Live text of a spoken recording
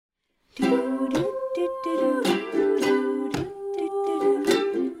An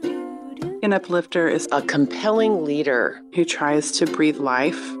uplifter is a compelling leader who tries to breathe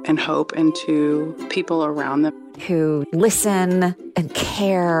life and hope into people around them. Who listen and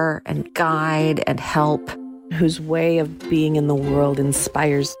care and guide and help. Whose way of being in the world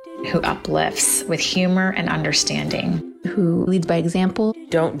inspires. Who uplifts with humor and understanding. Who leads by example.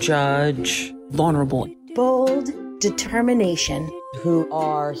 Don't judge. Vulnerable. Bold determination. Who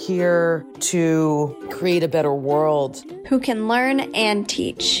are here to create a better world. Who can learn and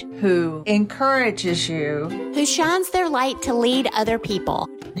teach. Who encourages you. Who shines their light to lead other people.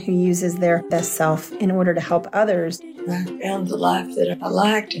 Who uses their best self in order to help others. I found the life that I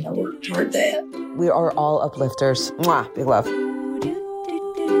liked and I worked toward that. We are all uplifters. Mwah, big love.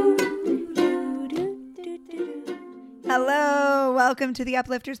 Hello, welcome to the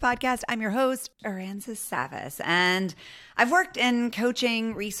Uplifters Podcast. I'm your host, Aranza Savas, and I've worked in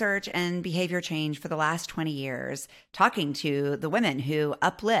coaching, research, and behavior change for the last 20 years, talking to the women who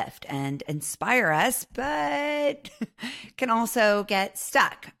uplift and inspire us, but can also get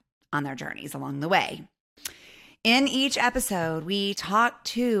stuck on their journeys along the way. In each episode, we talk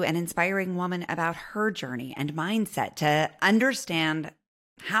to an inspiring woman about her journey and mindset to understand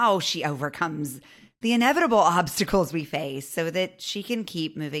how she overcomes the inevitable obstacles we face so that she can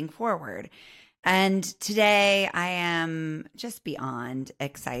keep moving forward. And today I am just beyond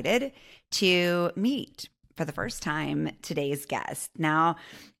excited to meet for the first time today's guest. Now,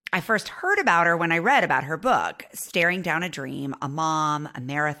 I first heard about her when I read about her book, Staring Down a Dream, a Mom, a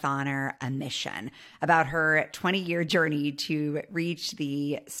Marathoner, a Mission, about her 20-year journey to reach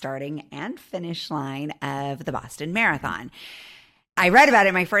the starting and finish line of the Boston Marathon. I read about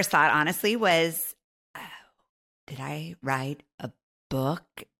it. My first thought, honestly, was, did I write a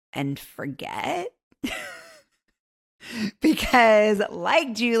book and forget? Because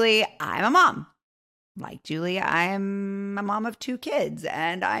like Julie, I'm a mom. Like Julie, I'm a mom of 2 kids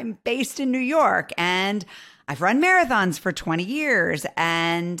and I'm based in New York and I've run marathons for 20 years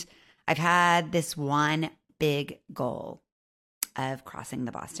and I've had this one big goal of crossing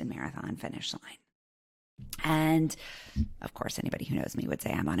the Boston Marathon finish line. And of course, anybody who knows me would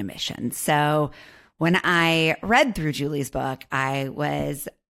say I'm on a mission. So when I read through Julie's book, I was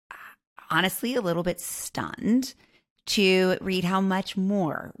honestly a little bit stunned to read how much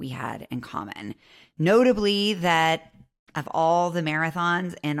more we had in common. Notably that of all the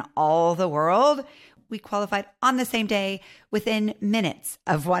marathons in all the world, we qualified on the same day within minutes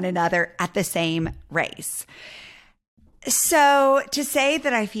of one another at the same race. So to say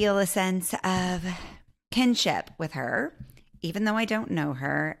that I feel a sense of kinship with her, even though I don't know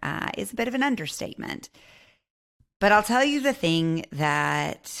her, is a bit of an understatement. But I'll tell you the thing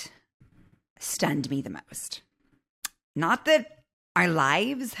that stunned me the most. Not that our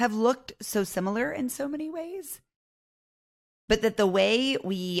lives have looked so similar in so many ways, but that the way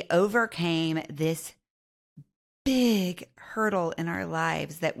we overcame this big hurdle in our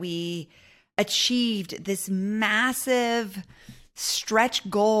lives, that we achieved this massive stretch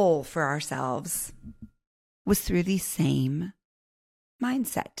goal for ourselves, was through the same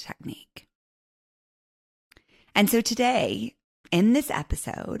mindset technique. And so today, in this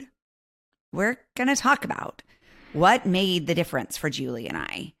episode, we're going to talk about what made the difference for Julie and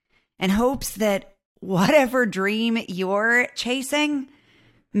I, in hopes that whatever dream you're chasing,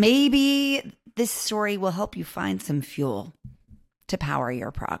 maybe this story will help you find some fuel to power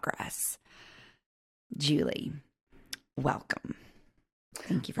your progress. Julie, welcome.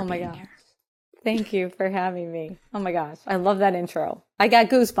 Thank you for being here. Thank you for having me. Oh my gosh. I love that intro. I got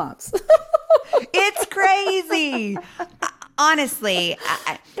goosebumps. It's crazy. Honestly,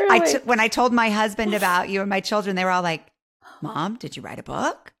 Really? when I told my husband about you and my children, they were all like, Mom, did you write a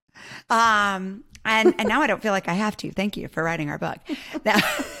book? And now I don't feel like I have to. Thank you for writing our book. Now,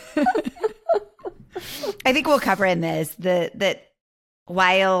 I think we'll cover in this that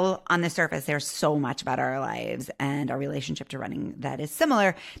while on the surface there's so much about our lives and our relationship to running that is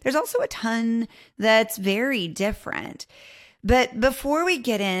similar, there's also a ton that's very different. But before we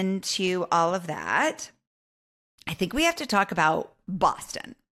get into all of that, I think we have to talk about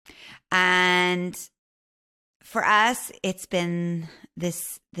Boston. And for us, it's been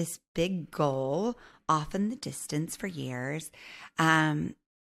this big goal off in the distance for years.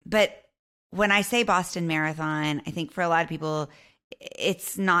 But when I say Boston Marathon, I think for a lot of people,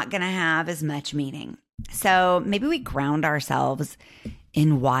 it's not going to have as much meaning. So maybe we ground ourselves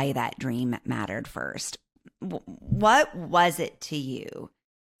in why that dream mattered first. What was it to you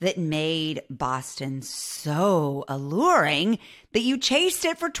that made Boston so alluring that you chased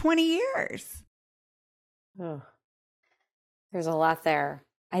it for 20 years? Oh, there's a lot there.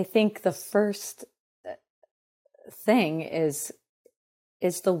 I think the first thing is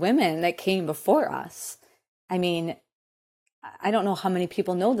the women that came before us. I mean, I don't know how many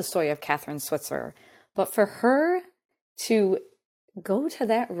people know the story of Catherine Switzer, but for her to go to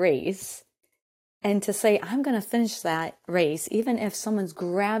that race and to say, I'm going to finish that race, even if someone's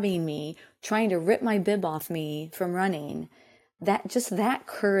grabbing me, trying to rip my bib off me from running, that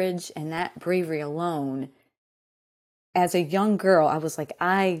courage and that bravery alone, as a young girl, I was like,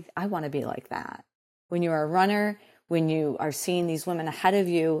 I want to be like that. When you're a runner, when you are seeing these women ahead of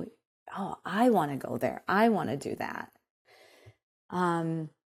you, oh, I want to go there. I want to do that.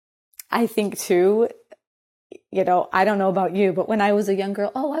 I think too, I don't know about you, but when I was a young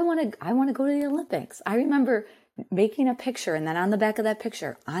girl, I want to go to the Olympics. I remember making a picture, and then on the back of that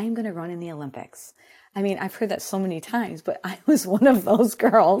picture, I'm going to run in the Olympics. I mean, I've heard that so many times, but I was one of those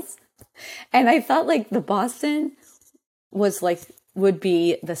girls. And I felt like the Boston would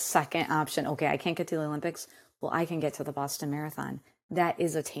be the second option. Okay, I can't get to the Olympics. Well, I can get to the Boston Marathon. That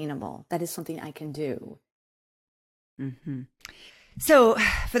is attainable. That is something I can do. Mm-hmm. So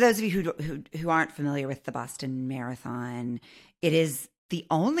for those of you who aren't familiar with the Boston Marathon, it is the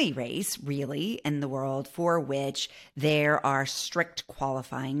only race really in the world for which there are strict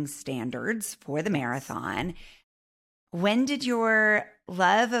qualifying standards for the marathon. When did your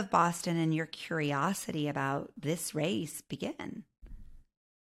love of Boston and your curiosity about this race begin?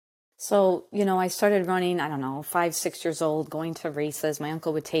 So, I started running, 5, 6 years old, going to races. My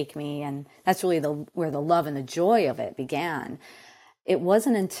uncle would take me, and that's really where the love and the joy of it began. It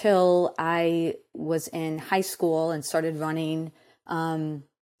wasn't until I was in high school and started running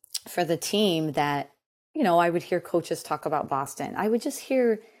for the team that, I would hear coaches talk about Boston. I would just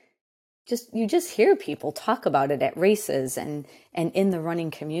hear people talk about it at races and in the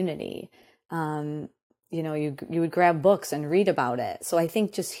running community. You would grab books and read about it. So I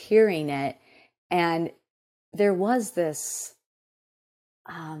think just hearing it, and there was this,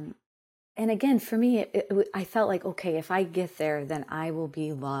 and again, for me, I felt like, okay, if I get there, then I will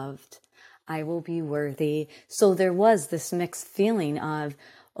be loved. I will be worthy. So there was this mixed feeling of,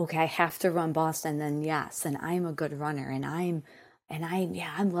 okay, I have to run Boston, then yes, then I'm a good runner, and I'm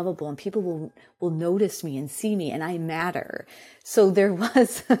lovable, and people will notice me and see me, and I matter. So there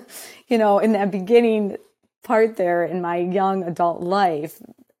was, in that beginning part there in my young adult life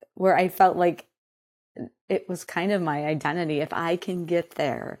where I felt like it was kind of my identity. If I can get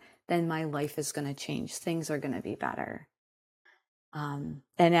there, then my life is going to change. Things are going to be better. And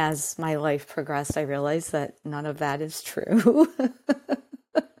as my life progressed, I realized that none of that is true.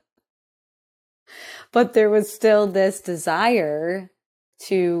 But there was still this desire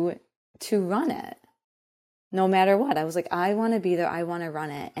to run it, no matter what. I was like, I want to be there. I want to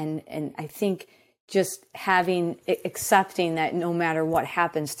run it. And I think just accepting that no matter what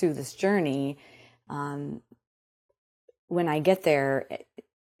happens through this journey, when I get there,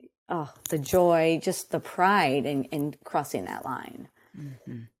 the joy, just the pride in crossing that line.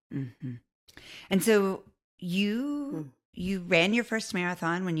 Mm-hmm. Mm-hmm. And so you ran your first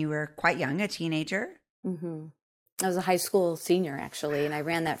marathon when you were quite young, a teenager. Mm-hmm. I was a high school senior, actually, and I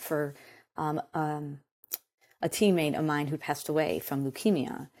ran that for a teammate of mine who passed away from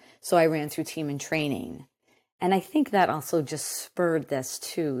leukemia. So I ran through team and training. And I think that also just spurred this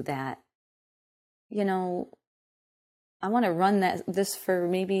too, that, I want to run this for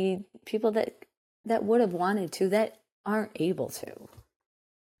maybe people that would have wanted to, that aren't able to.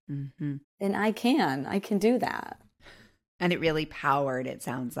 Mm-hmm. And I can do that. And it really powered, it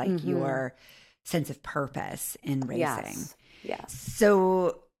sounds like, mm-hmm. your sense of purpose in racing. Yes.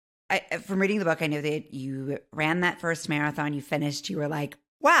 So from reading the book, I know that you ran that first marathon, you finished, you were like,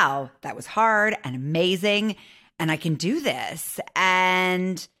 wow, that was hard and amazing, and I can do this.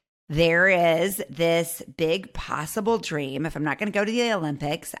 And there is this big possible dream. If I'm not going to go to the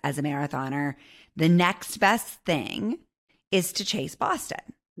Olympics as a marathoner, the next best thing is to chase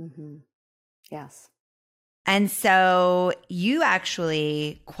Boston. Mm-hmm. Yes. And so you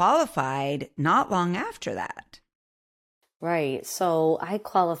actually qualified not long after that. Right. So I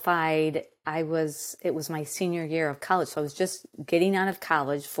qualified, it was my senior year of college. So I was just getting out of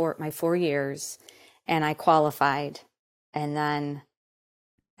college for my 4 years, and I qualified. And then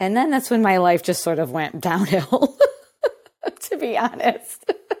that's when my life just sort of went downhill, to be honest.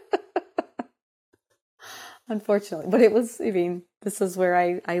 Unfortunately. But this is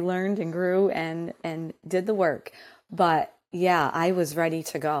where I learned and grew and did the work. But yeah, I was ready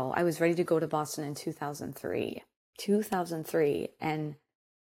to go. I was ready to go to Boston in 2003. And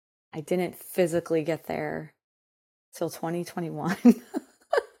I didn't physically get there till 2021.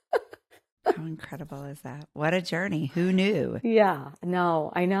 Oh How incredible is that? What a journey. Who knew? Yeah,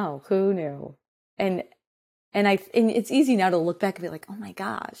 no, I know. Who knew? And it's easy now to look back and be like, oh my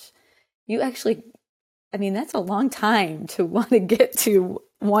gosh, you actually, I mean, that's a long time to want to get to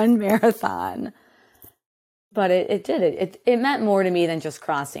one marathon. But it did. It meant more to me than just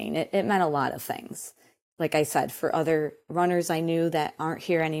crossing. It meant a lot of things. Like I said, for other runners I knew that aren't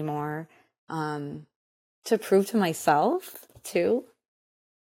here anymore, to prove to myself too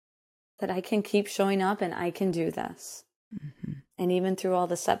that I can keep showing up and I can do this. Mm-hmm. And even through all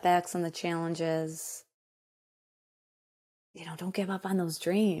the setbacks and the challenges, don't give up on those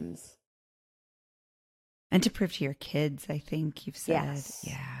dreams. And to prove to your kids, I think you've said. Yes.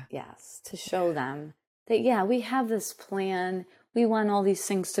 Yeah. Yes. To show them that, yeah, we have this plan. We want all these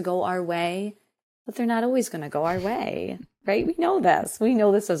things to go our way, but they're not always going to go our way, right? We know this. We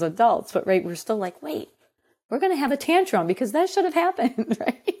know this as adults, but right, we're still like, wait, we're going to have a tantrum because that should have happened,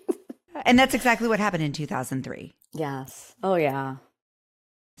 right? And that's exactly what happened in 2003. Yes. Oh, yeah.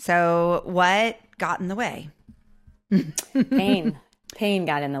 So what got in the way? Pain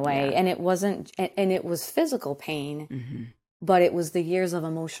got in the way. Yeah. And it was physical pain, mm-hmm. but it was the years of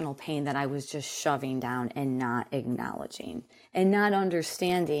emotional pain that I was just shoving down and not acknowledging and not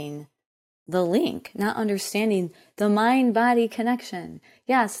understanding the link, not understanding the mind-body connection.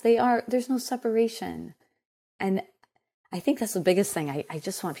 Yes, there's no separation. And I think that's the biggest thing. I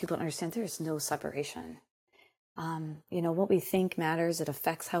just want people to understand there's no separation. What we think matters. It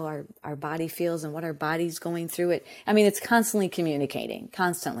affects how our body feels and what our body's going through it. I mean, it's constantly communicating,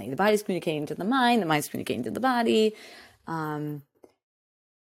 constantly. The body's communicating to the mind, the mind's communicating to the body. But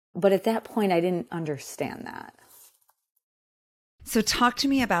at that point, I didn't understand that. So talk to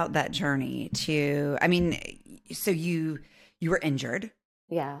me about that journey so you were injured.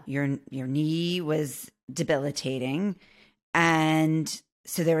 Yeah. Your knee was debilitating. And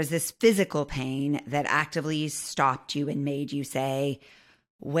so there was this physical pain that actively stopped you and made you say,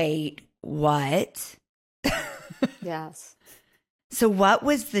 wait, what? Yes. So what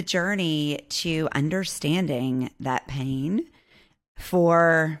was the journey to understanding that pain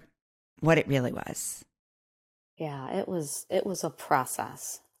for what it really was? Yeah, it was a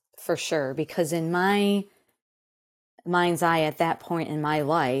process for sure, because in my mind's eye at that point in my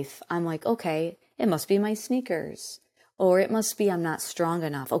life, I'm like, okay, it must be my sneakers. Or it must be I'm not strong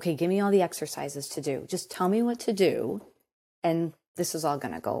enough. Okay, give me all the exercises to do. Just tell me what to do, and this is all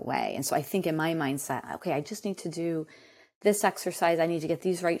going to go away. And so I think in my mindset, okay, I just need to do this exercise. I need to get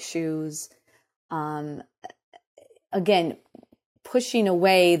these right shoes. Again, pushing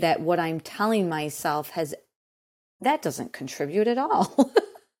away that what I'm telling myself that doesn't contribute at all.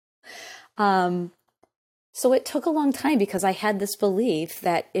 So it took a long time because I had this belief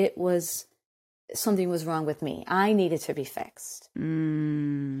that something was wrong with me. I needed to be fixed. Your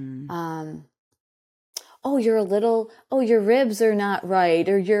ribs are not right,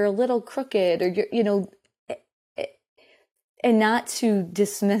 or you're a little crooked, or and not to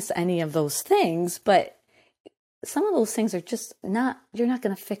dismiss any of those things, but some of those things are just you're not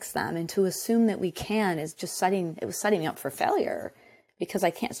going to fix them. And to assume that we can is just setting me up for failure, because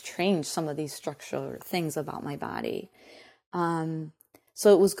I can't change some of these structural things about my body.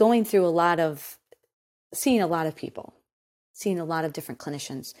 So it was going through seeing a lot of people, seeing a lot of different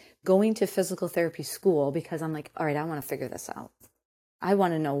clinicians, going to physical therapy school, because I'm like, all right, I want to figure this out. I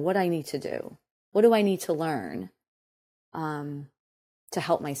want to know what I need to do. What do I need to learn to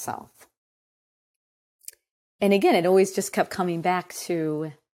help myself? And again, it always just kept coming back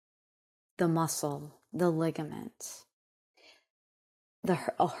to the muscle, the ligament,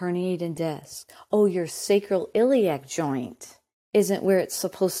 a herniated disc. Oh, your sacroiliac joint isn't where it's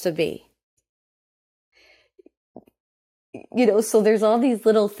supposed to be. So there's all these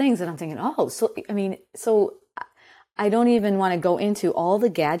little things that I'm thinking, so I don't even want to go into all the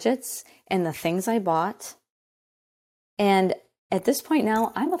gadgets and the things I bought. And at this point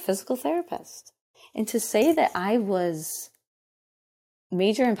now, I'm a physical therapist. And to say that I was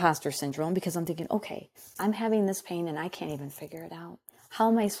major imposter syndrome, because I'm thinking, okay, I'm having this pain and I can't even figure it out. How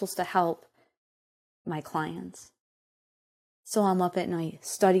am I supposed to help my clients? So I'm up at night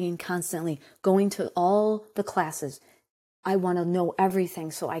studying constantly, going to all the classes. I want to know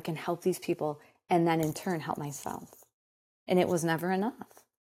everything so I can help these people and then in turn help myself. And it was never enough.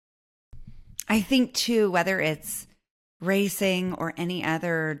 I think too, whether it's racing or any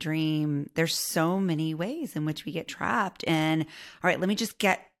other dream, there's so many ways in which we get trapped. And all right, let me just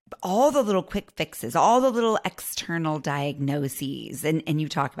get all the little quick fixes, all the little external diagnoses. And you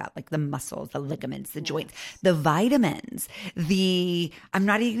talk about like the muscles, the ligaments, the joints, the vitamins, I'm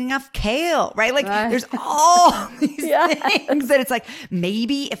not eating enough kale, right? Like there's all these things that it's like,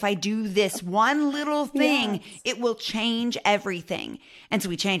 maybe if I do this one little thing, it will change everything. And so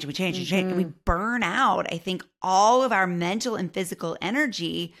we change, and we burn out, I think, all of our mental and physical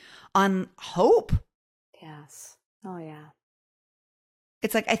energy on hope. Yes. Oh, yeah.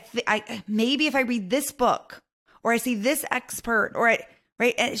 It's like, I maybe if I read this book or I see this expert right?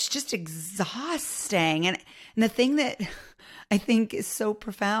 And it's just exhausting. And the thing that I think is so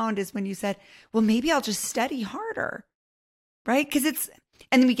profound is when you said, well, maybe I'll just study harder, right? And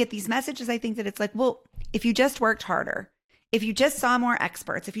then we get these messages, I think that it's like, well, if you just worked harder, if you just saw more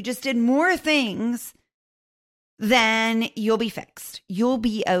experts, if you just did more things, then you'll be fixed. You'll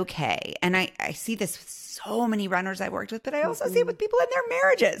be okay. And I see this with so many runners I worked with, but I also see it with people in their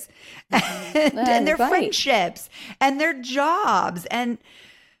marriages and their friendships and their jobs and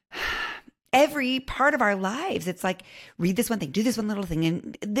every part of our lives. It's like, read this one thing, do this one little thing,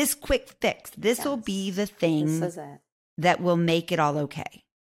 and this quick fix. This will be the thing that will make it all okay.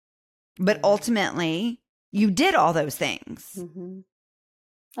 But ultimately, you did all those things. And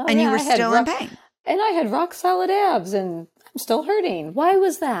you were still in pain. And I had rock solid abs and I'm still hurting. Why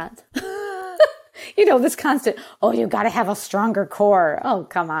was that? This constant, you got to have a stronger core. Oh,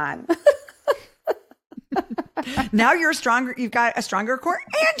 come on. Now you're stronger. You've got a stronger core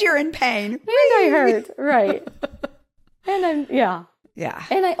and you're in pain. And I hurt. Right. And Yeah.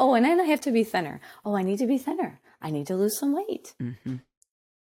 And then I have to be thinner. Oh, I need to be thinner. I need to lose some weight. Mm-hmm.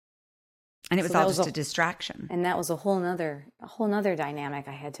 And it was all just a distraction. And that was a whole nother dynamic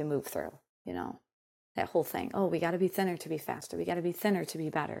I had to move through, that whole thing. Oh, we got to be thinner to be faster. We got to be thinner to be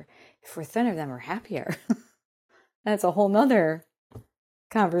better. If we're thinner, then we're happier. That's a whole nother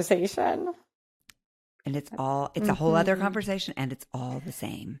conversation. And it's a whole other conversation, and it's all the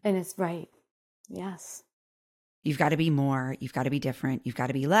same. And it's right. Yes. You've got to be more. You've got to be different. You've got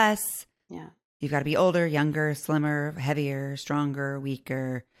to be less. Yeah. You've got to be older, younger, slimmer, heavier, stronger,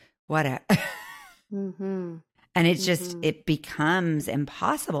 weaker, whatever. And it's just, it becomes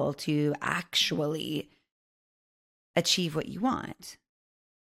impossible to actually achieve what you want,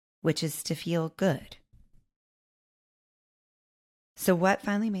 which is to feel good. So what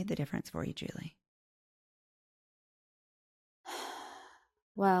finally made the difference for you, Julie?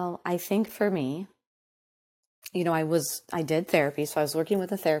 Well, I think for me, I did therapy. So I was working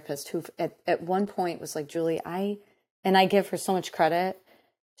with a therapist who at one point was like, Julie, I give her so much credit.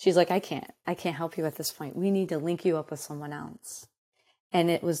 She's like, I can't help you at this point. We need to link you up with someone else.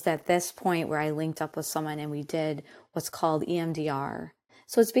 And it was at this point where I linked up with someone and we did what's called EMDR.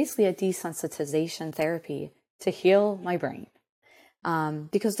 So it's basically a desensitization therapy to heal my brain.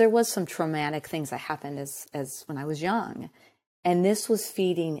 Because there was some traumatic things that happened as when I was young. And this was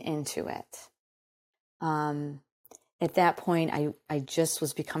feeding into it. At that point, I just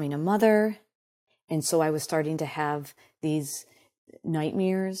was becoming a mother. And so I was starting to have these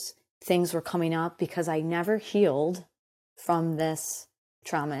nightmares. Things were coming up because I never healed from this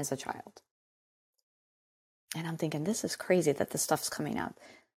trauma as a child. And I'm thinking, this is crazy that this stuff's coming up.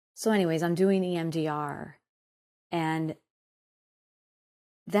 So anyways, I'm doing EMDR. And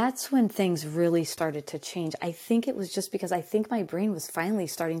that's when things really started to change. I think it was just because I think my brain was finally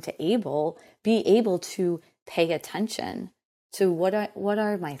starting to be able to pay attention to what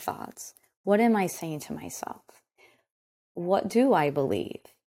are my thoughts? What am I saying to myself? What do I believe?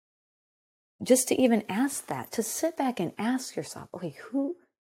 Just to even ask that, to sit back and ask yourself, okay, who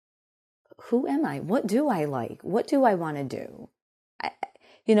am I? What do I like? What do I want to do?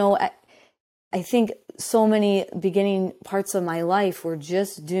 I think so many beginning parts of my life were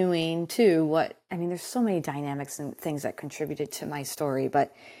just doing there's so many dynamics and things that contributed to my story,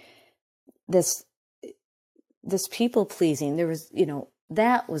 but this people pleasing, there was,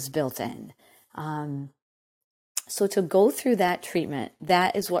 that was built in. So to go through that treatment,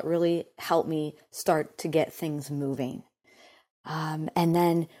 that is what really helped me start to get things moving. And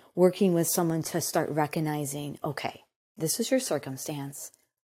then working with someone to start recognizing, okay, this is your circumstance.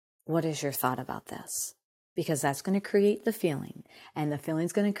 What is your thought about this? Because that's going to create the feeling, and the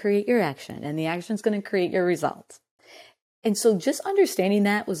feeling's going to create your action, and the action's going to create your result. And so just understanding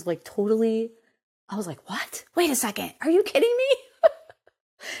that was like I was like, what? Wait a second. Are you kidding me?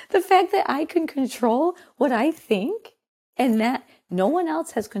 The fact that I can control what I think and that no one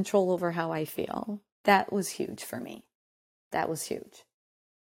else has control over how I feel, that was huge for me. That was huge.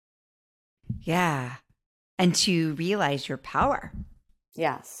 Yeah. And to realize your power.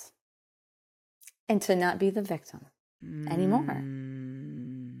 Yes. And to not be the victim anymore.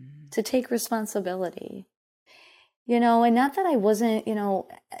 to take responsibility. And not that I wasn't,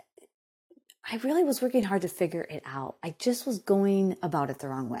 I really was working hard to figure it out. I just was going about it the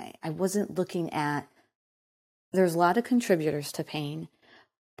wrong way. I wasn't looking at, there's a lot of contributors to pain,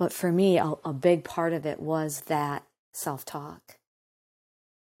 but for me, a big part of it was that self-talk,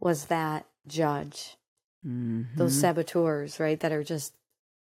 was that judge, those saboteurs, right, that are just.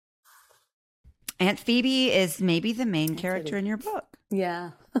 Aunt Phoebe is maybe the main character in your book.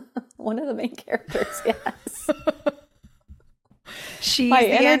 Yeah. One of the main characters, yes. She's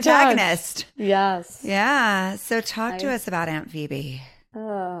the antagonist. Yes. Yeah. So talk to us about Aunt Phoebe.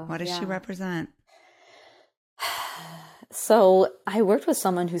 What does she represent? So I worked with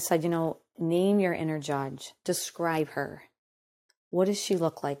someone who said, name your inner judge. Describe her. What does she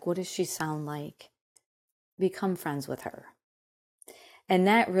look like? What does she sound like? Become friends with her. And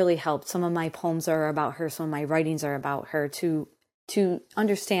that really helped. Some of my poems are about her. Some of my writings are about her to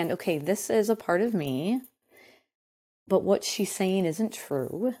understand, okay, this is a part of me, but what she's saying isn't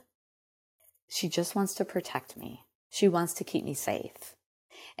true. She just wants to protect me. She wants to keep me safe.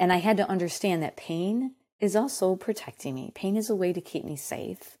 And I had to understand that pain is also protecting me. Pain is a way to keep me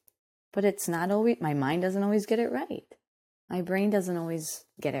safe, but it's not always, my mind doesn't always get it right. My brain doesn't always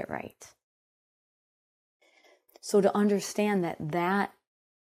get it right. So to understand that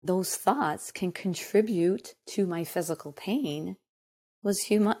those thoughts can contribute to my physical pain was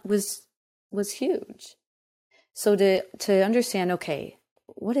huge. So to understand, okay,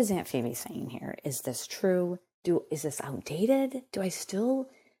 what is Aunt Phoebe saying here? Is this true? Is this outdated? Do I still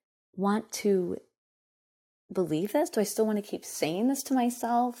want to believe this? Do I still want to keep saying this to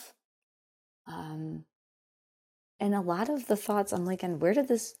myself? And a lot of the thoughts, I'm like, and where did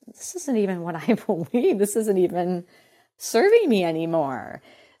this isn't even what I believe. This isn't even serving me anymore.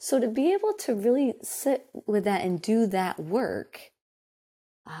 So to be able to really sit with that and do that work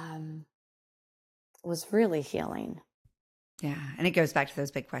was really healing. Yeah. And it goes back to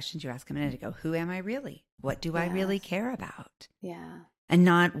those big questions you asked a minute ago. Who am I really? What do I really care about? Yeah. And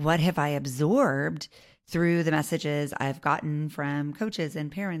not what have I absorbed through the messages I've gotten from coaches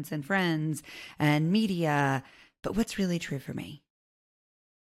and parents and friends and media, but what's really true for me?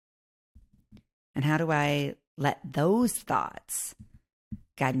 And how do I let those thoughts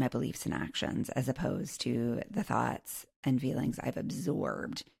guide my beliefs and actions as opposed to the thoughts and feelings I've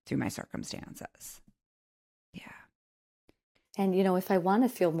absorbed through my circumstances? Yeah. And, if I want to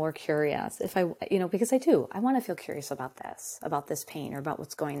feel more curious, because I want to feel curious about this pain or about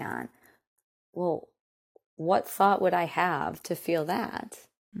what's going on. Well, what thought would I have to feel that?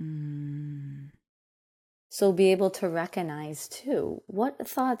 So be able to recognize too, what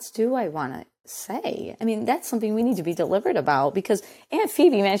thoughts do I want to say? I mean, that's something we need to be deliberate about, because Aunt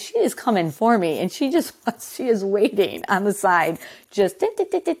Phoebe, man, she is coming for me, and she is waiting on the side, just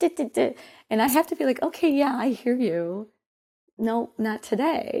and I have to be like, okay, yeah, I hear you. No, not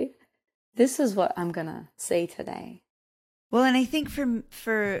today. This is what I'm going to say today. Well, and I think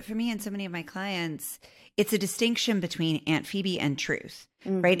for me and so many of my clients, it's a distinction between Aunt Phoebe and truth,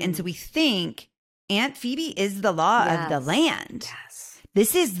 right? And so we think Aunt Phoebe is the law of the land. Yes.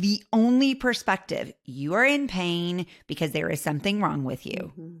 This is the only perspective. You are in pain because there is something wrong with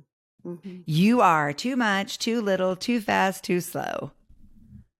you. You are too much, too little, too fast, too slow.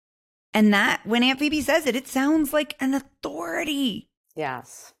 And that, when Aunt Phoebe says it, it sounds like an authority.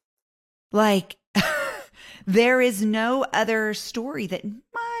 Yes. Like there is no other story that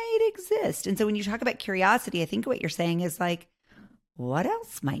might exist. And so when you talk about curiosity, I think what you're saying is like, what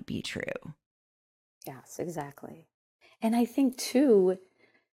else might be true? Yes, exactly. And I think too,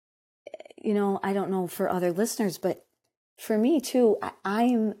 I don't know for other listeners, but for me too,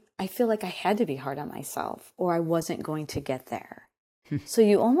 I feel like I had to be hard on myself or I wasn't going to get there. So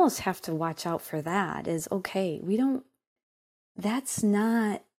you almost have to watch out for that is, okay, I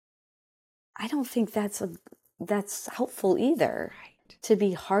don't think that's helpful either. Right. To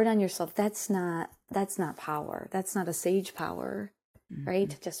be hard on yourself. That's not power. That's not a sage power, right?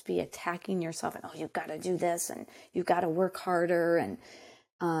 To just be attacking yourself and, you've got to do this and you've got to work harder. And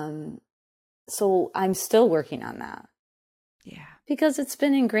so I'm still working on that. Yeah. Because it's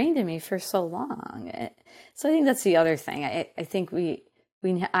been ingrained in me for so long. So I think that's the other thing. I think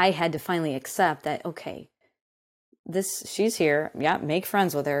I had to finally accept that, okay, she's here. Yeah, make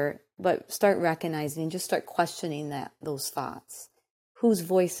friends with her, but start recognizing, just start questioning those thoughts. Whose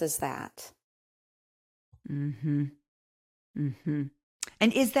voice is that? And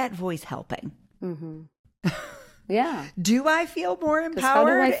is that voice helping? Yeah. Do I feel more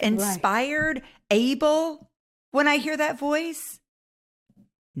empowered, inspired, able when I hear that voice?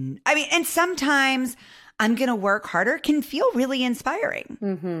 I mean, and sometimes I'm going to work harder can feel really inspiring.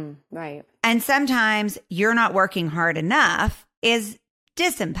 Mm-hmm. Right. And sometimes you're not working hard enough is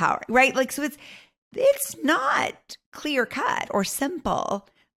disempowering, right? Like, so it's not clear cut or simple.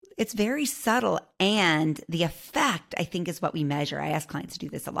 It's very subtle. And the effect, I think, is what we measure. I ask clients to do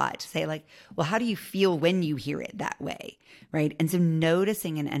this a lot, to say like, well, how do you feel when you hear it that way? Right. And so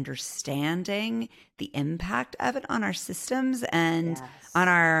noticing and understanding the impact of it on our systems and on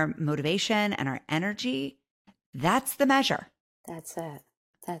our motivation and our energy, that's the measure. That's it.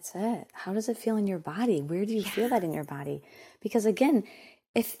 That's it. How does it feel in your body? Where do you feel that in your body? Because again,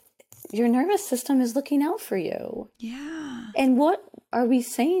 if your nervous system is looking out for you. Yeah. And what are we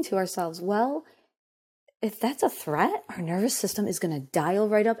saying to ourselves? Well, if that's a threat, our nervous system is going to dial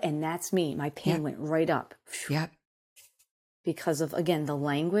right up. And that's me. My pain went right up. Yep. Because of, again, the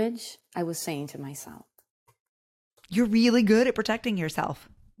language I was saying to myself. You're really good at protecting yourself.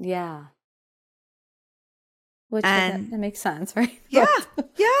 Yeah. Which that makes sense, right? Yeah.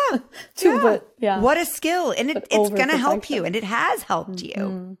 Yeah. But what a skill. And it's going to help you. And it has helped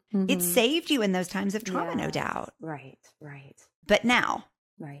you. Mm-hmm. It saved you in those times of trauma, no doubt. Right, right. But now.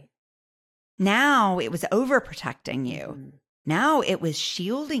 Right. Now it was overprotecting you. Mm-hmm. Now it was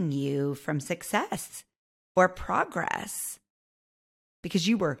shielding you from success or progress because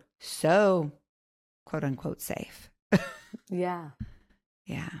you were so, quote unquote, safe. Yeah.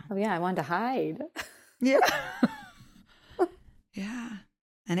 Yeah. Oh, yeah. I wanted to hide. Yeah. Yeah.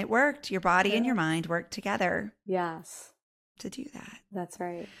 And it worked. Your body and your mind worked together. Yes. To do that. That's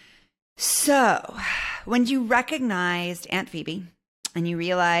right. So when you recognized Aunt Phoebe and you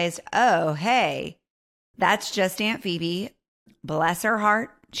realized, oh, hey, that's just Aunt Phoebe. Bless her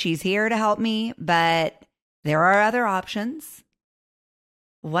heart. She's here to help me, but there are other options.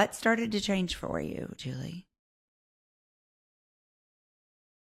 What started to change for you, Julie?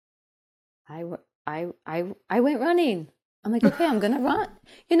 I went running. I'm like, okay, I'm going to run.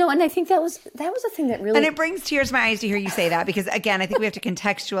 And I think that was the thing that really... And it brings tears to my eyes to hear you say that because, again, I think we have to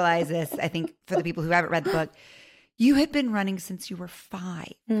contextualize this. I think for the people who haven't read the book, you had been running since you were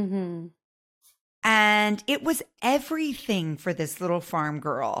 5. Mm-hmm. And it was everything for this little farm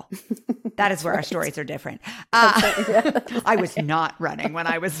girl. That is where our stories are different. I was not running when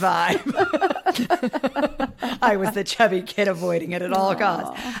I was 5. I was the chubby kid avoiding it at all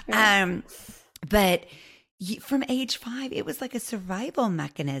costs. But from age 5, it was like a survival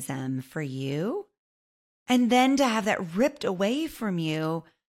mechanism for you. And then to have that ripped away from you,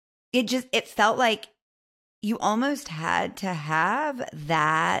 it felt like you almost had to have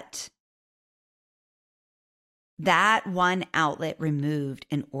that one outlet removed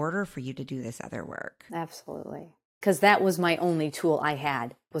in order for you to do this other work. Absolutely. Because that was my only tool I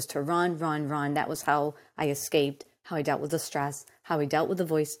had, was to run. That was how I escaped, how I dealt with the stress, how I dealt with the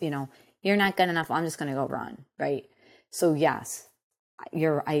voice, you're not good enough. I'm just going to go run. Right. So yes,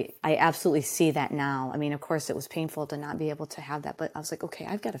 I absolutely see that now. I mean, of course it was painful to not be able to have that, but I was like, okay,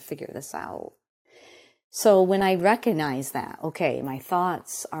 I've got to figure this out. So when I recognize that, okay, my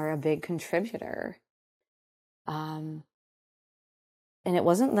thoughts are a big contributor. And it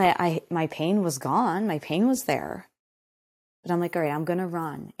wasn't that my pain was gone. My pain was there, but I'm like, all right, I'm going to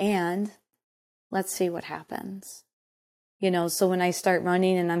run and let's see what happens. So when I start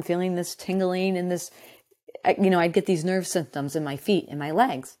running and I'm feeling this tingling and this, I'd get these nerve symptoms in my feet and my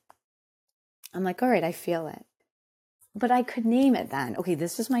legs. I'm like, all right, I feel it. But I could name it then. Okay,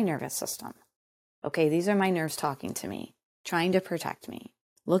 this is my nervous system. Okay, these are my nerves talking to me, trying to protect me,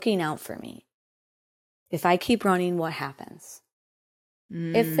 looking out for me. If I keep running, what happens?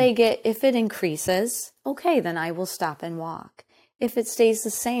 If it increases, okay, then I will stop and walk. If it stays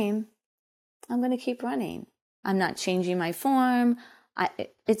the same, I'm going to keep running. I'm not changing my form.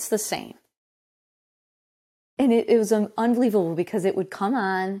 It's the same. And it was unbelievable because it would come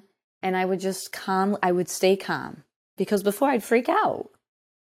on and I would just I would stay calm. Because before I'd freak out.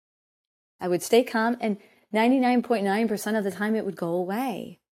 I would stay calm and 99.9% of the time it would go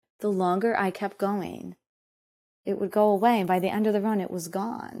away. The longer I kept going, it would go away. And by the end of the run, it was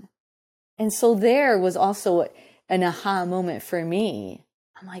gone. And so there was also an aha moment for me.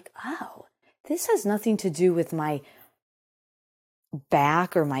 I'm like, oh, this has nothing to do with my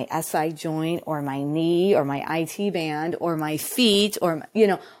back or my SI joint or my knee or my IT band or my feet or,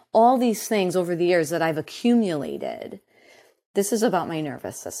 all these things over the years that I've accumulated. This is about my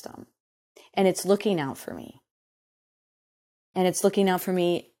nervous system. And it's looking out for me. And it's looking out for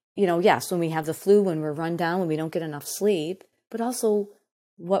me, yes, when we have the flu, when we're run down, when we don't get enough sleep, but also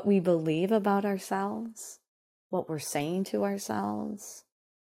what we believe about ourselves, what we're saying to ourselves,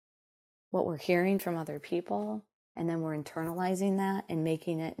 what we're hearing from other people, and then we're internalizing that and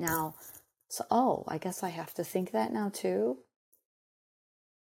making it now So, I guess I have to think that now too.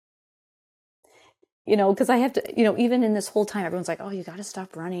 Because I have to, even in this whole time, everyone's like, oh, you got to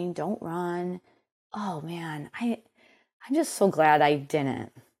stop running. Don't run. Oh man, I'm just so glad I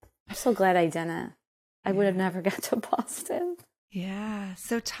didn't. I'm so glad I didn't. I would have never got to Boston. Yeah.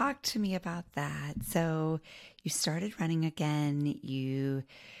 So talk to me about that. So you started running again. You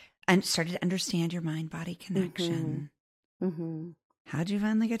started to understand your mind-body connection. Mm-hmm. How'd you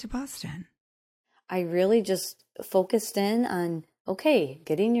finally get to Boston? I really just focused in on, okay,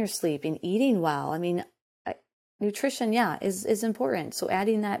 getting your sleep and eating well. I mean, nutrition, is important. So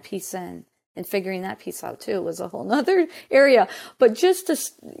adding that piece in and figuring that piece out too was a whole nother area. But just to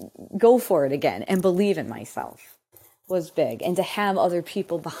go for it again and believe in myself was big. And to have other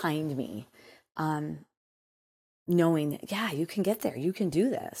people behind me, knowing, you can get there, you can do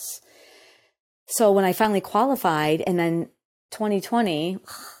this. So when I finally qualified, and then 2020,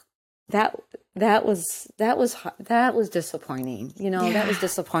 that was disappointing. That was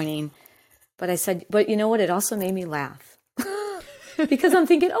disappointing. But I said, but you know what? It also made me laugh because I'm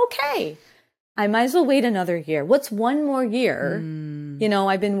thinking, okay, I might as well wait another year. What's one more year?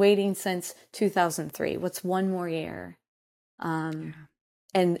 I've been waiting since 2003. What's one more year? And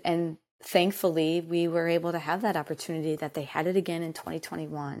thankfully we were able to have that opportunity that they had it again in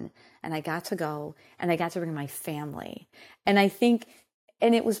 2021. And I got to go and I got to bring my family. And I think,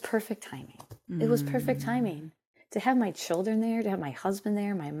 and it was perfect timing. It was perfect timing to have my children there, to have my husband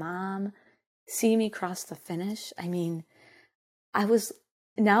there, my mom, see me cross the finish. I mean, it's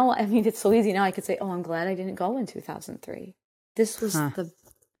so easy now. I could say, oh, I'm glad I didn't go in 2003. This was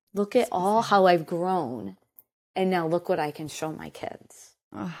look at how I've grown. And now look what I can show my kids.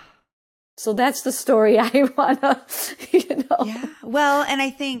 So that's the story I want to, Yeah. Well, and I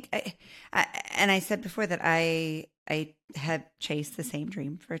think, and I said before that I have chased the same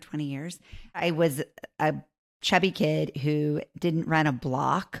dream for 20 years. I was a chubby kid who didn't run a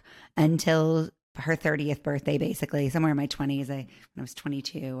block until her 30th birthday, basically, somewhere in my 20s. When I was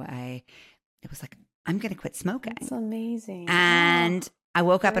 22, it was like, I'm going to quit smoking. That's amazing. And I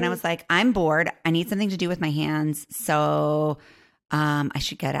woke up and I was like, I'm bored. I need something to do with my hands. So I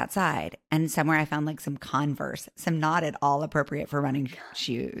should get outside. And somewhere I found like some Converse, some not at all appropriate for running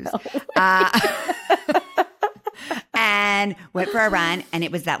shoes. And went for a run. And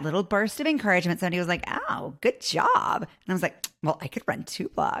it was that little burst of encouragement. Somebody was like, oh, good job. And I was like, well, I could run 2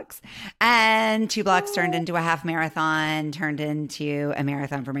 blocks. And 2 blocks turned into a half marathon, turned into a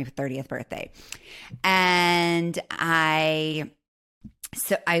marathon for my 30th birthday. And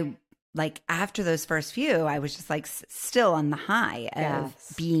like after those first few, I was just like still on the high of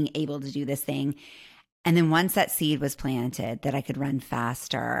being able to do this thing. And then once that seed was planted that I could run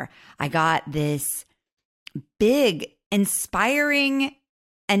faster, I got this big, inspiring,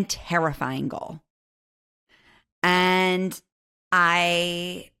 and terrifying goal. And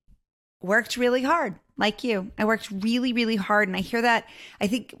I worked really hard, like you. I worked really, really hard. And I hear that, I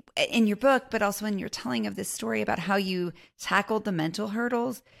think, in your book, but also in your telling of this story about how you tackled the mental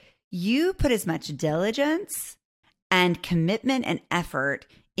hurdles. You put as much diligence and commitment and effort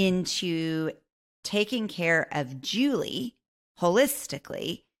into taking care of Julie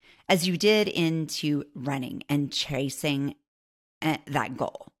holistically as you did into running and chasing that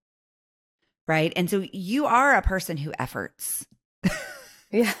goal. Right? And so you are a person who efforts.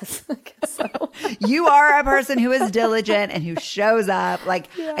 Yes, I guess so. You are a person who is diligent and who shows up. Like,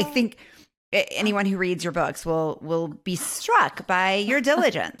 I think anyone who reads your books will be struck by your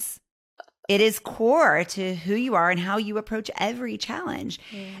diligence. It is core to who you are and how you approach every challenge.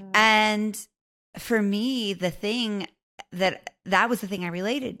 Yeah. And for me, the thing that was the thing I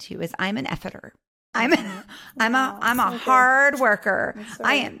related to is I'm an efforter. I'm a hard worker. Right.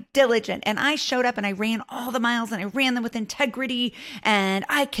 I am diligent, and I showed up and I ran all the miles and I ran them with integrity and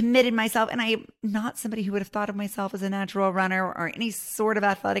I committed myself. And I am not somebody who would have thought of myself as a natural runner or any sort of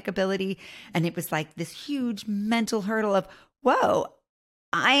athletic ability. And it was like this huge mental hurdle of, whoa,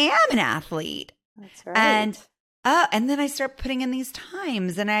 I am an athlete. That's right. And then I start putting in these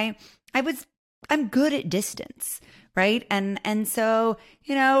times, and I'm good at distance. Right. And so,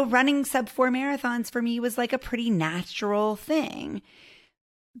 running sub 4 marathons for me was like a pretty natural thing.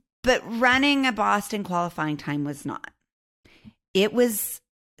 But running a Boston qualifying time was not. It was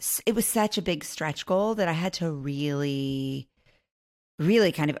such a big stretch goal that I had to really,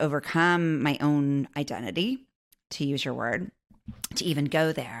 really kind of overcome my own identity, to use your word, to even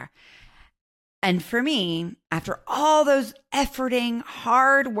go there. And for me, after all those efforting,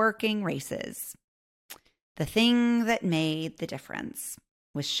 hard-working races, the thing that made the difference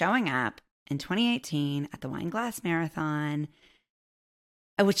was showing up in 2018 at the Wine Glass Marathon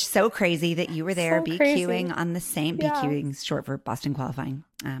which is so crazy that you were there So BQing on the same, Yeah. BQing is short for Boston qualifying,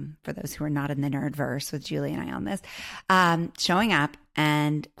 for those who are not in the nerd verse with Julie and I on this, showing up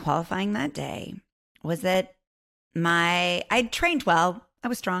and qualifying that day was that I'd trained well. I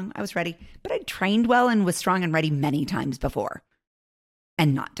was strong. I was ready, but I'd trained well and was strong and ready many times before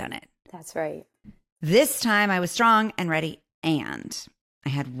and not done it. That's right. This time I was strong and ready, and I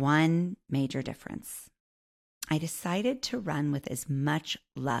had one major difference. I decided to run with as much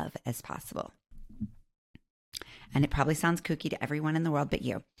love as possible. And it probably sounds kooky to everyone in the world but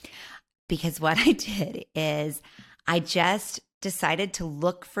you. Because what I did is I just decided to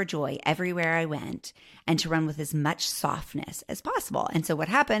look for joy everywhere I went and to run with as much softness as possible. And so what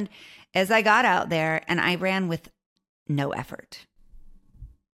happened is I got out there and I ran with no effort.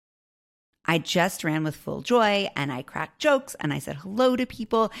 I just ran with full joy and I cracked jokes and I said hello to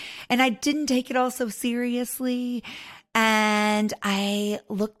people and I didn't take it all so seriously. And I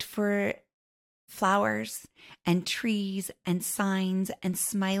looked for flowers and trees and signs and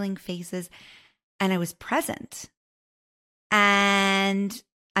smiling faces and I was present. And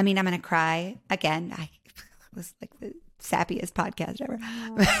I mean, I'm going to cry again. I was like the sappiest podcast ever.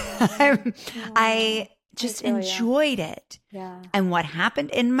 I just enjoyed it. Yeah. And what happened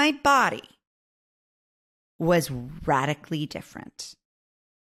in my body was radically different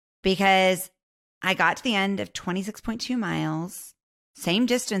because I got to the end of 26.2 miles, same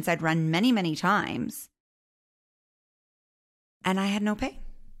distance I'd run many, many times, and I had no pain.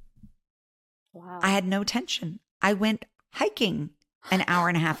 Wow. I had no tension. I went hiking an hour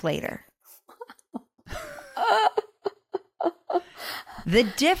and a half later. The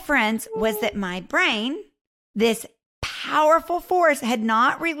difference was that my brain, this powerful force, had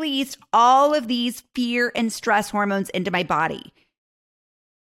not released all of these fear and stress hormones into my body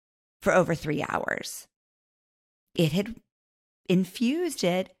for over 3 hours. It had infused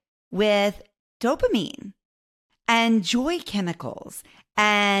it with dopamine and joy chemicals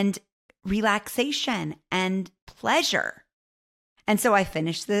and relaxation and pleasure. And so I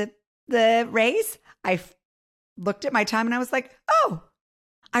finished the race. I looked at my time and I was like, oh,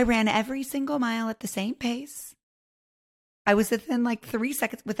 I ran every single mile at the same pace. I was within like 3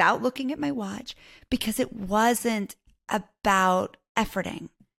 seconds without looking at my watch because it wasn't about efforting.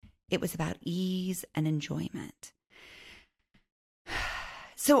 It was about ease and enjoyment.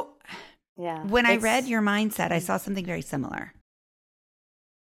 So when I read your mindset, I saw something very similar.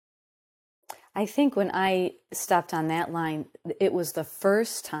 I think when I stepped on that line, it was the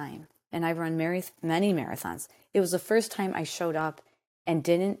first time, and I've run many marathons, it was the first time I showed up and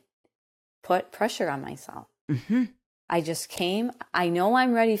didn't put pressure on myself. Mm-hmm. I just came. I know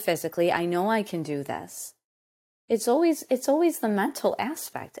I'm ready physically. I know I can do this. It's always the mental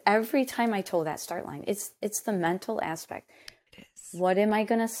aspect. Every time I told that start line, it's the mental aspect. It is. What am I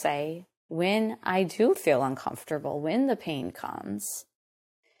going to say when I do feel uncomfortable, when the pain comes?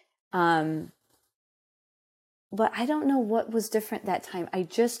 But I don't know what was different that time. I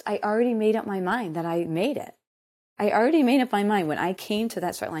already made up my mind that I made it. I already made up my mind when I came to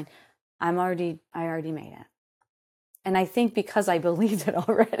that start line. I already made it. And I think because I believed it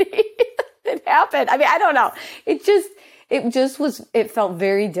already, it happened. I mean, I don't know. It felt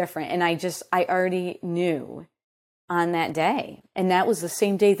very different. And I already knew on that day. And that was the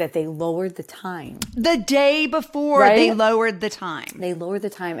same day that they lowered the time. The day before they lowered the time. They lowered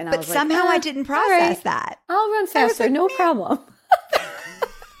the time. And but I was somehow I didn't process that. I'll run faster. No problem.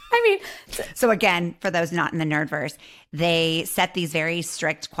 I mean, so again, for those not in the nerdverse, they set these very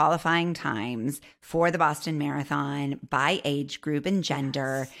strict qualifying times for the Boston Marathon by age group and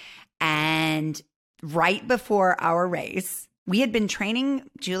gender. Yes. And right before our race, we had been training,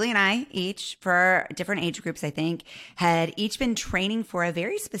 Julie and I each for different age groups, I think, had each been training for a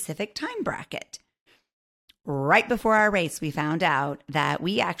very specific time bracket. Right before our race, we found out that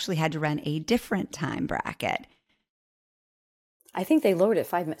we actually had to run a different time bracket. I think they lowered it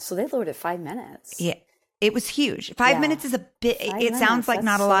 5 minutes. So they lowered it 5 minutes. Yeah. It was huge. 5 minutes is a bit, it sounds like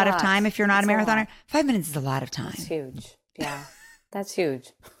not a lot of time if you're not a marathoner. 5 minutes is a lot of time. That's huge. Yeah. That's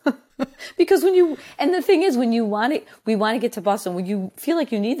huge. Because and the thing is, we want to get to Boston, when you feel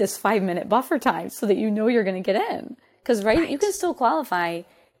like you need this 5 minute buffer time so that you know you're going to get in. Because, right, you can still qualify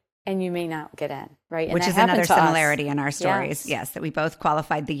and you may not get in, right? And which is another similarity in our stories. Yes, that we both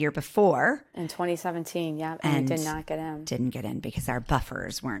qualified the year before. In 2017, yeah, and we did not get in. Didn't get in because our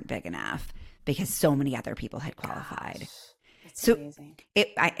buffers weren't big enough because so many other people had qualified. Gosh, that's so amazing.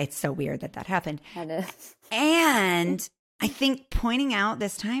 It's so weird that happened. That is. And I think pointing out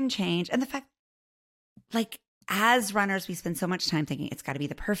this time change and the fact, like, as runners, we spend so much time thinking it's got to be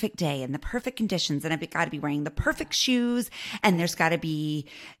the perfect day and the perfect conditions, and I've got to be wearing the perfect shoes, and there's got to be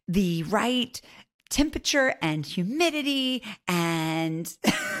the right temperature and humidity, and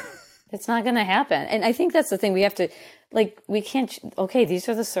it's not going to happen. And I think that's the thing. We have to, like, we can't, okay, these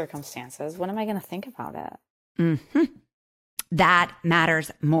are the circumstances. What am I going to think about it? Mm-hmm. That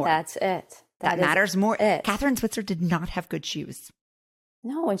matters more. That's it. That matters more. It. Catherine Switzer did not have good shoes.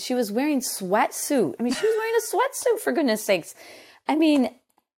 No, and she was wearing sweatsuit. I mean, she was wearing a sweatsuit, for goodness sakes. I mean,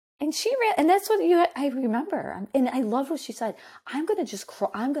 and she ran, and that's what I remember. And I love what she said. I'm going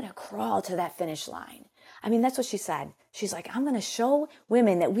to crawl to that finish line. I mean, that's what she said. She's like, I'm going to show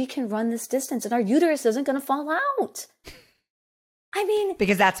women that we can run this distance and our uterus isn't going to fall out. I mean,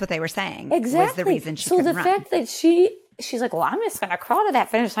 because that's what they were saying. Exactly. Was the reason she so couldn't the run. fact that she's like, well, I'm just going to crawl to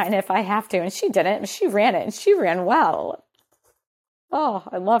that finish line if I have to. And she did it, and she ran it, and she ran well. Oh,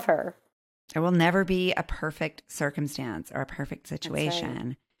 I love her. There will never be a perfect circumstance or a perfect situation.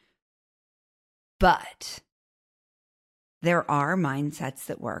 Right. But there are mindsets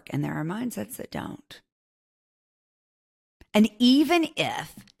that work and there are mindsets that don't. And even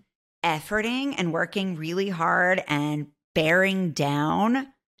if efforting and working really hard and bearing down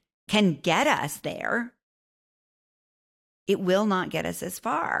can get us there, it will not get us as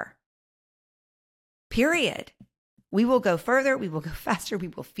far. Period. We will go further, we will go faster, we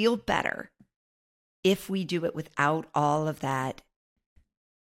will feel better if we do it without all of that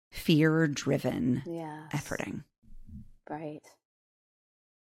fear-driven efforting. Right.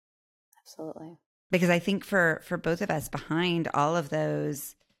 Absolutely. Because I think for both of us, behind all of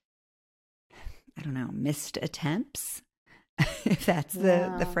those, I don't know, missed attempts, if that's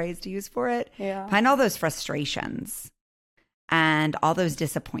the phrase to use for it, behind all those frustrations and all those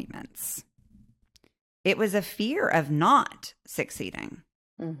disappointments, it was a fear of not succeeding.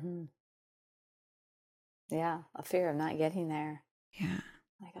 Mm-hmm. Yeah, a fear of not getting there. Yeah.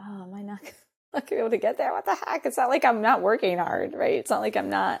 Like, oh, am I not going to be able to get there? What the heck? It's not like I'm not working hard, right? It's not like I'm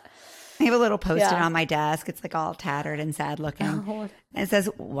not. I have a little post-it on my desk. It's like all tattered and sad looking. And it says,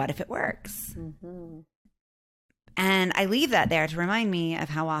 what if it works? Mm-hmm. And I leave that there to remind me of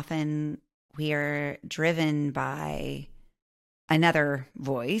how often we are driven by another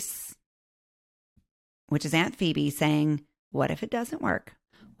voice, which is Aunt Phoebe saying, what if it doesn't work?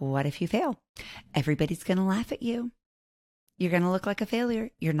 What if you fail? Everybody's going to laugh at you. You're going to look like a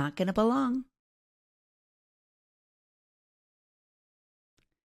failure. You're not going to belong.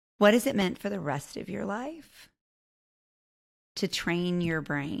 What has it meant for the rest of your life? To train your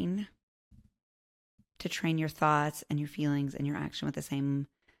brain, to train your thoughts and your feelings and your action with the same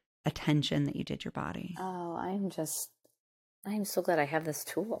attention that you did your body. Oh, I'm so glad I have this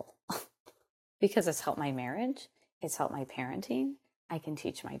tool because it's helped my marriage. It's helped my parenting. I can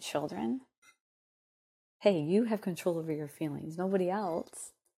teach my children. Hey, you have control over your feelings. Nobody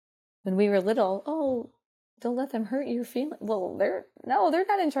else. When we were little, don't let them hurt your feelings. Well, they're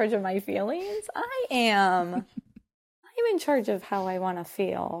not in charge of my feelings. I am. I'm in charge of how I want to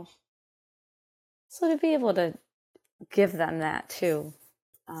feel. So to be able to give them that too.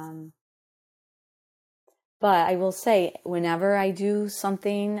 But I will say, whenever I do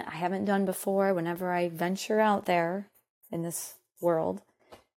something I haven't done before, whenever I venture out there in this world,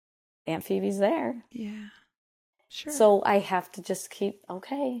 Aunt Phoebe's there. Yeah, sure. So I have to just keep,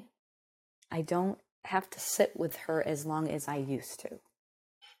 I don't have to sit with her as long as I used to.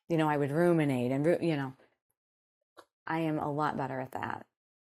 I would ruminate and, I am a lot better at that.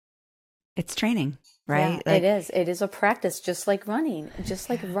 It's training, right? Yeah, it is. It is a practice, just like running, just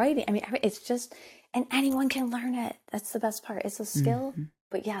like writing. I mean, it's just, and anyone can learn it. That's the best part. It's a skill,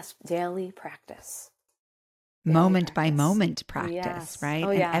 but yes, daily practice. Moment by moment practice, right?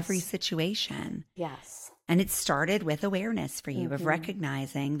 In every situation. Yes. And it started with awareness for you of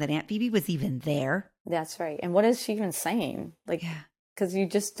recognizing that Aunt Phoebe was even there. That's right. And what is she even saying? Because you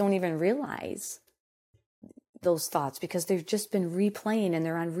just don't even realize those thoughts because they've just been replaying and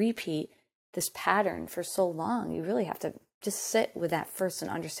they're on repeat, this pattern for so long. You really have to just sit with that first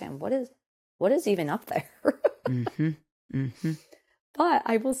and understand what is even up there. Mm-hmm. Mm-hmm. But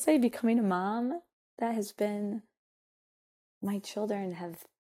I will say, becoming a mom, that has been, my children have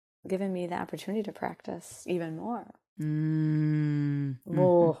given me the opportunity to practice even more. Mm-hmm.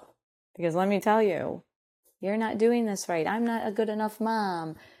 Oh, because let me tell you, you're not doing this right. I'm not a good enough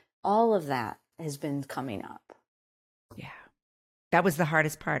mom. All of that has been coming up. Yeah. That was the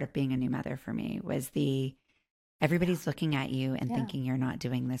hardest part of being a new mother for me, was everybody's looking at you and thinking you're not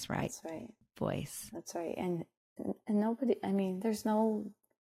doing this right. That's right. Voice. That's right. And nobody, I mean, there's no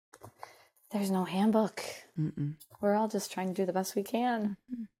handbook. Mm-mm. We're all just trying to do the best we can.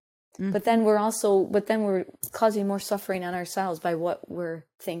 Mm-hmm. Mm-hmm. But then we're causing more suffering on ourselves by what we're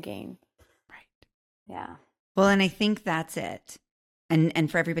thinking. Right. Yeah. Well, and I think that's it.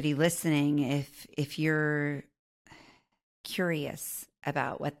 And for everybody listening, if you're curious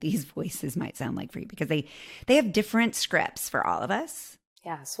about what these voices might sound like for you, because they have different scripts for all of us.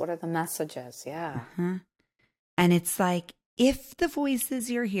 Yes. What are the messages? Yeah. Uh-huh. And it's like, if the voices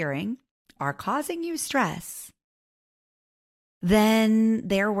you're hearing are causing you stress, then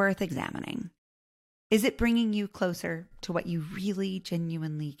they're worth examining. Is it bringing you closer to what you really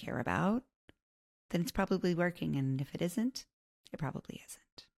genuinely care about? Then it's probably working. And if it isn't, it probably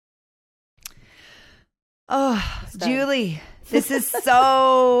isn't. Oh, Julie, this is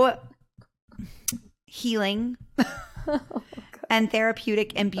so healing and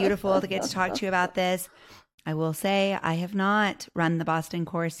therapeutic and beautiful to get to talk to you about this. I will say I have not run the Boston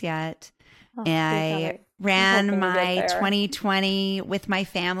course yet. I ran my 2020 with my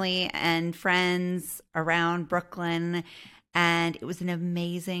family and friends around Brooklyn, and it was an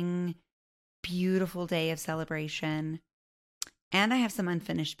amazing, beautiful day of celebration. And I have some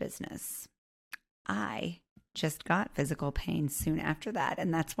unfinished business. I just got physical pain soon after that,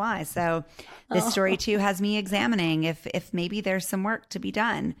 and that's why. So this story too has me examining if maybe there's some work to be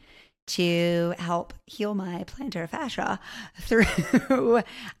done to help heal my plantar fascia through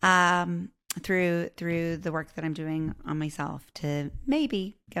the work that I'm doing on myself to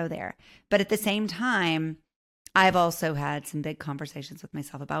maybe go there. But at the same time, I've also had some big conversations with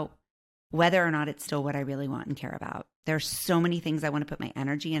myself about whether or not it's still what I really want and care about. There's so many things I want to put my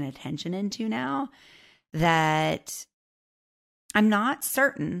energy and attention into now that I'm not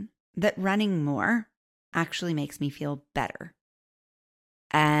certain that running more actually makes me feel better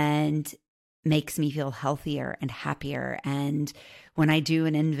and makes me feel healthier and happier. And when I do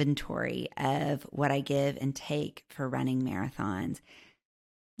an inventory of what I give and take for running marathons,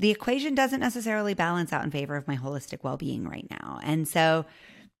 the equation doesn't necessarily balance out in favor of my holistic well-being right now. And so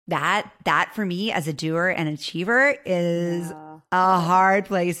that for me as a doer and achiever is a hard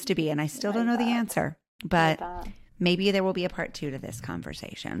place to be. And I still don't know the answer, but maybe there will be a part 2 to this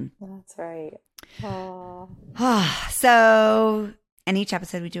conversation. That's right. So in each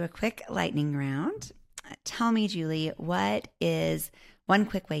episode, we do a quick lightning round. Tell me, Julie, what is one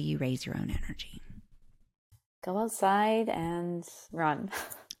quick way you raise your own energy? Go outside and run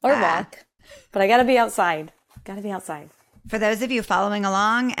or walk, but I got to be outside. For those of you following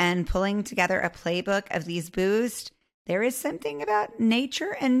along and pulling together a playbook of these boosts, there is something about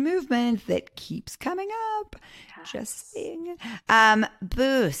nature and movement that keeps coming up. Yes. Just saying.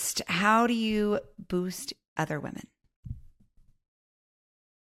 Boost. How do you boost other women?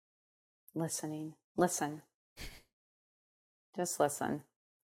 Listening. Listen. Just listen.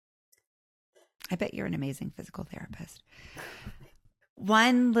 I bet you're an amazing physical therapist.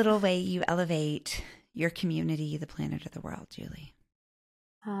 One little way you elevate your community, the planet, or the world, Julie?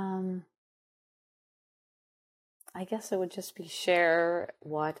 I guess it would just be share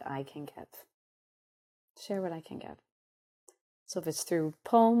what I can give. Share what I can give. So if it's through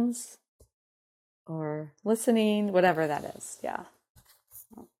poems or listening, whatever that is, yeah.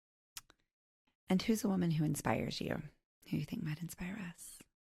 And who's a woman who inspires you? Who you think might inspire us?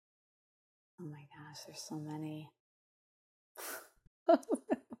 Oh my gosh, there's so many.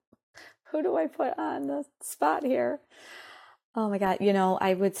 Who do I put on the spot here? Oh my God.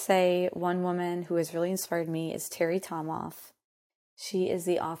 I would say one woman who has really inspired me is Terry Tomoff. She is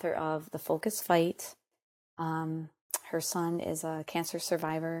the author of The Focus Fight. Her son is a cancer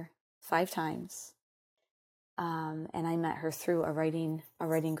survivor 5 times. And I met her through a writing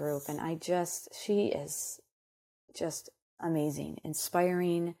group. And she is just amazing,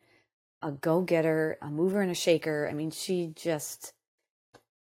 inspiring, a go-getter, a mover and a shaker. I mean, she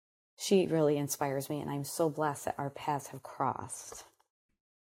really inspires me, and I'm so blessed that our paths have crossed.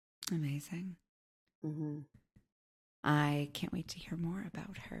 Amazing. Mm-hmm. I can't wait to hear more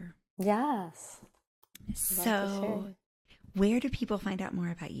about her. Yes. So, where do people find out more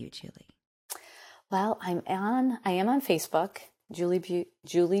about you, Julie? Well, I am on Facebook, Julie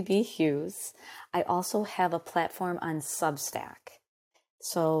B. Hughes. I also have a platform on Substack.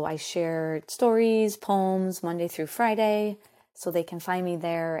 So I share stories, poems, Monday through Friday. So they can find me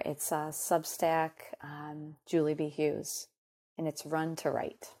there. It's Substack, Julie B. Hughes, and it's Run to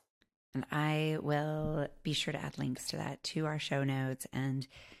Write. And I will be sure to add links to that to our show notes and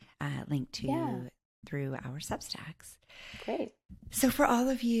link to through our Substacks. Great. So for all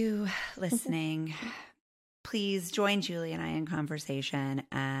of you listening, please join Julie and I in conversation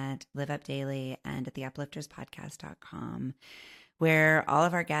at Live Up Daily and at theuplifterspodcast.com, where all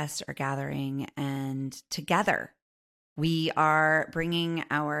of our guests are gathering and together We are bringing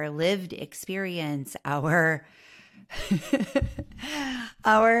our lived experience, our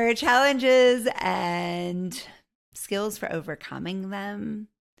our challenges and skills for overcoming them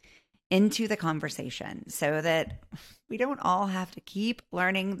into the conversation so that we don't all have to keep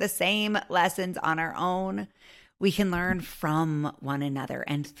learning the same lessons on our own. We can learn from one another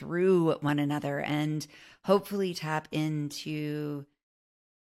and through one another and hopefully tap into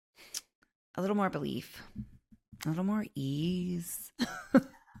a little more belief, a little more ease.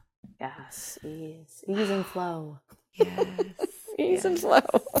 Yes, ease and flow. Yes. Ease and flow.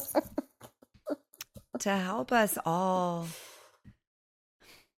 To help us all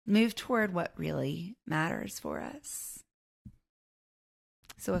move toward what really matters for us.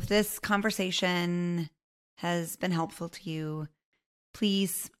 So if this conversation has been helpful to you,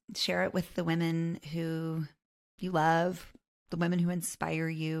 please share it with the women who you love, the women who inspire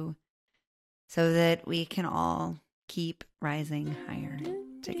you, so that we can all keep rising higher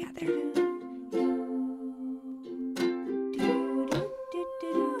together.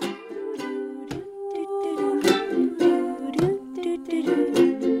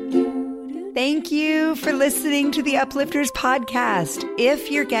 Thank you for listening to the Uplifters podcast. If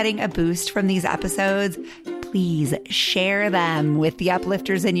you're getting a boost from these episodes, please share them with the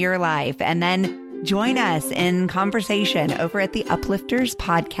uplifters in your life and then join us in conversation over at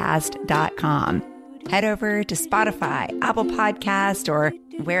theuplifterspodcast.com. Head over to Spotify, Apple Podcast, or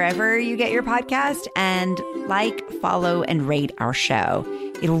wherever you get your podcast and like, follow, and rate our show.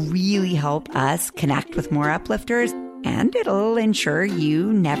 It'll really help us connect with more uplifters, and it'll ensure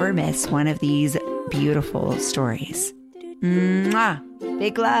you never miss one of these beautiful stories. Mwah!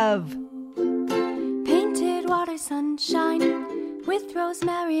 Big love. Painted water sunshine with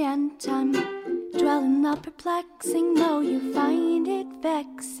rosemary and thyme. Dwell in the perplexing, though you find it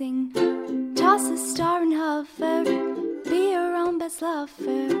vexing. Toss a star and hover, be your own best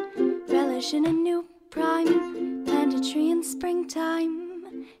lover. Relish in a new prime, plant a tree in springtime.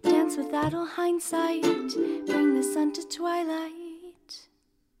 Dance with idle hindsight, bring the sun to twilight.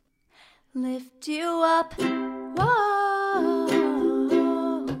 Lift you up, whoa.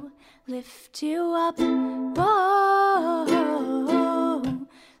 Lift you up, whoa.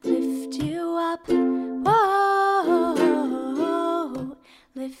 Lift you up, whoa.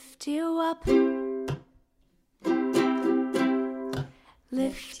 Lift you up.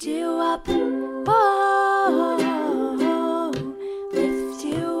 Lift you up, whoa. Lift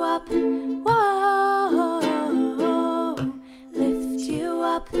you up, whoa. Lift you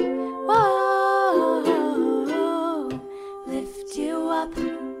up, whoa. Lift you up.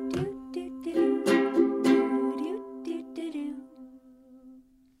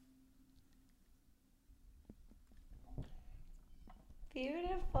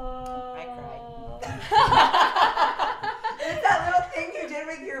 Beautiful. I cried. It's that little thing you did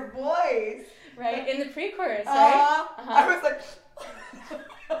with your voice. Right, in the pre-chorus, right? I was like...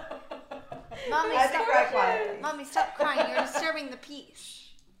 Mommy, stop crying. You're disturbing the peace.